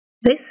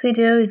This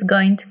video is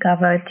going to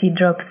cover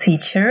Teardrop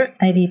feature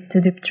added to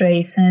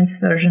DipTrace in its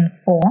version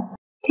 4.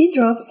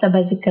 Teardrops are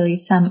basically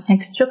some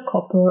extra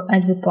copper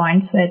at the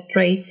points where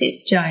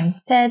traces join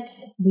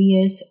pads,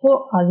 wears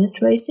or other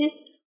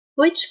traces,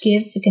 which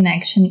gives the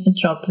connection a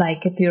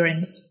drop-like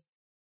appearance.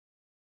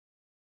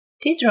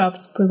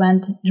 Teardrops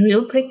prevent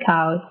drill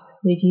breakouts,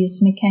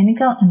 reduce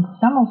mechanical and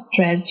thermal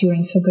stress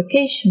during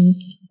fabrication,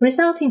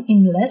 resulting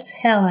in less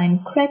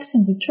hairline cracks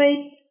in the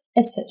trace,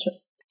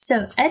 etc.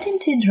 So, adding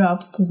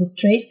teardrops to the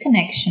trace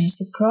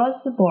connections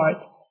across the board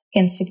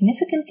can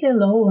significantly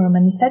lower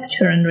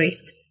manufacturing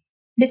risks.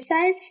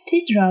 Besides,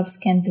 teardrops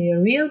can be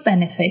a real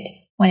benefit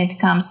when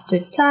it comes to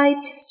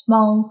tight,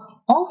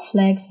 small, or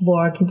flex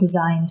board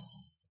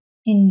designs.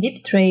 In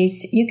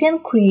DipTrace, you can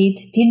create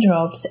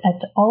teardrops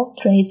at all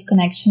trace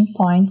connection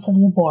points of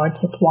the board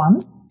at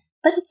once,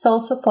 but it's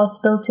also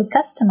possible to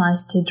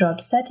customize teardrop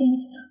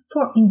settings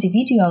for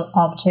individual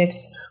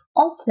objects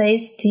or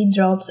place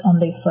teardrops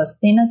only for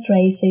thinner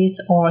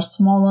traces or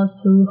smaller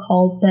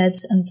through-hole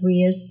pads and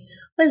wears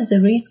where the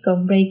risk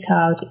of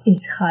breakout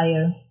is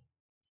higher.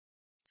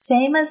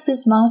 Same as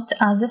with most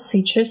other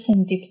features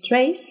in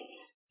DipTrace,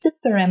 the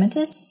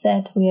parameters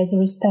set where the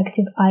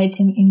respective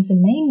item in the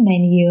main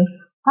menu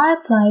are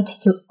applied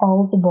to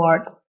all the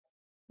board,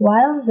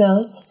 while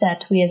those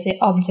set via the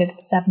object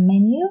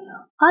submenu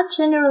are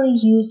generally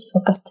used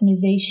for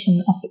customization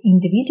of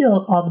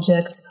individual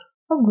objects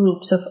or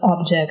groups of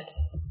objects.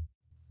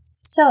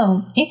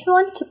 So, if you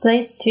want to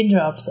place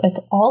teardrops at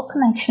all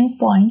connection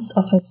points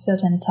of a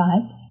certain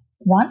type,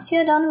 once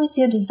you're done with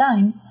your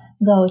design,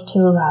 go to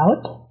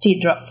Route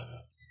Teardrops.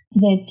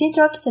 The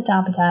Teardrop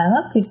Setup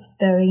dialog is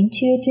very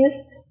intuitive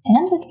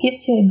and it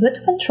gives you a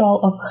good control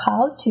of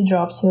how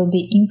teardrops will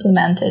be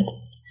implemented.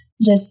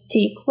 Just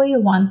tick where you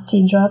want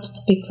teardrops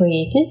to be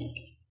created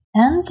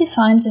and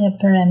define their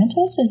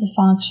parameters as a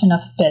function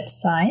of pad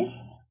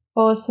size,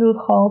 or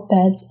through-hole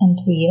pads and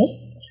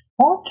wears,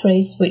 or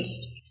trace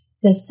width.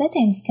 The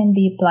settings can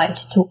be applied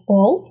to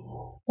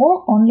all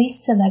or only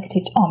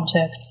selected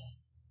objects.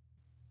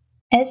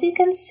 As you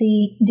can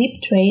see,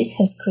 DipTrace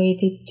has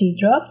created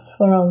teardrops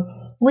for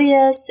all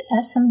wears,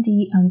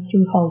 SMD and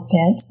through-hole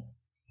pads.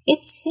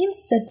 It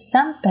seems that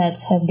some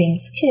pads have been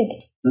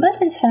skipped,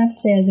 but in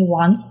fact they are the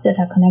ones that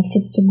are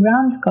connected to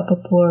ground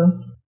copper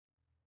pour.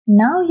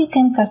 Now you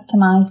can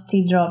customize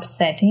teardrop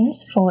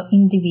settings for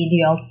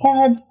individual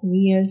pads,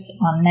 wears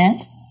or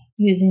nets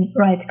using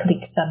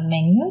right-click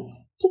submenu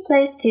to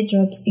place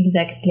teardrops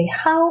exactly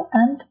how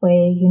and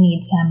where you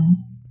need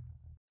them.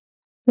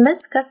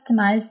 Let's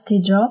customize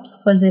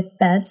teardrops for the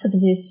pads of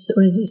this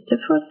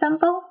resistor, for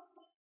example.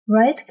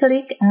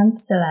 Right-click and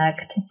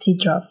select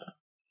teardrop.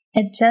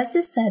 Adjust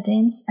the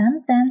settings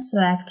and then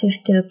select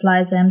if to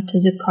apply them to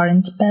the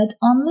current pad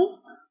only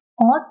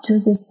or to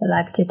the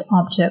selected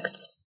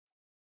objects.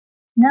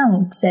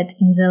 Note that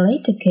in the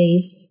later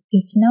case,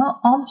 if no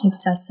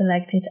objects are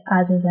selected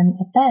other than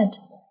a pad,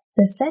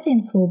 the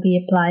settings will be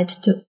applied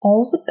to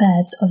all the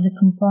pads of the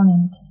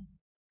component.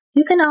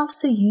 You can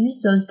also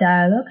use those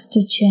dialogs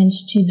to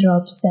change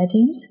teardrop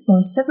settings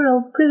for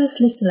several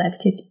previously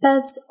selected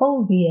pads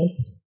or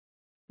wears.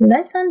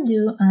 Let's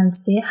undo and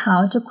see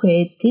how to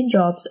create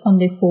teardrops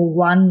only for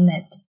one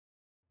net.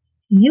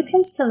 You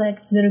can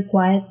select the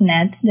required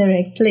net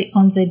directly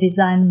on the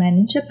Design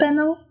Manager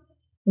panel,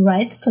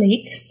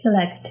 right-click,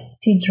 select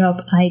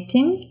Teardrop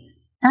item,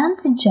 and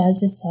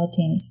adjust the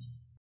settings.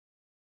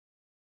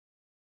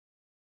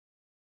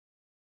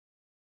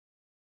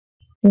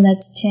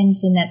 Let's change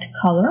the net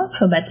color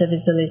for better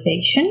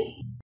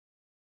visualization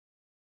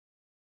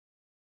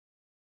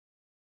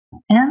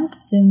and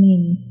zoom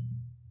in.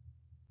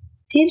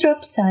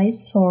 Teardrop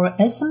size for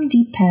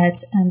SMD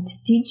pads and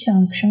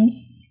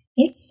T-junctions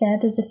is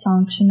set as a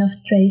function of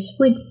trace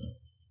width.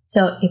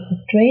 So if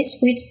the trace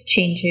width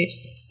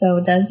changes, so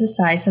does the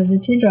size of the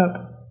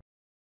teardrop.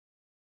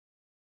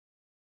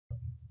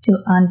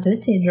 To undo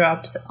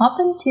teardrops,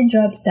 open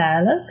Teardrops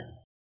dialog,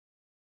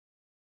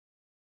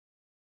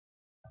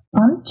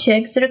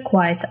 uncheck the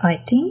required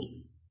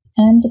items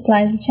and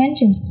apply the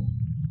changes.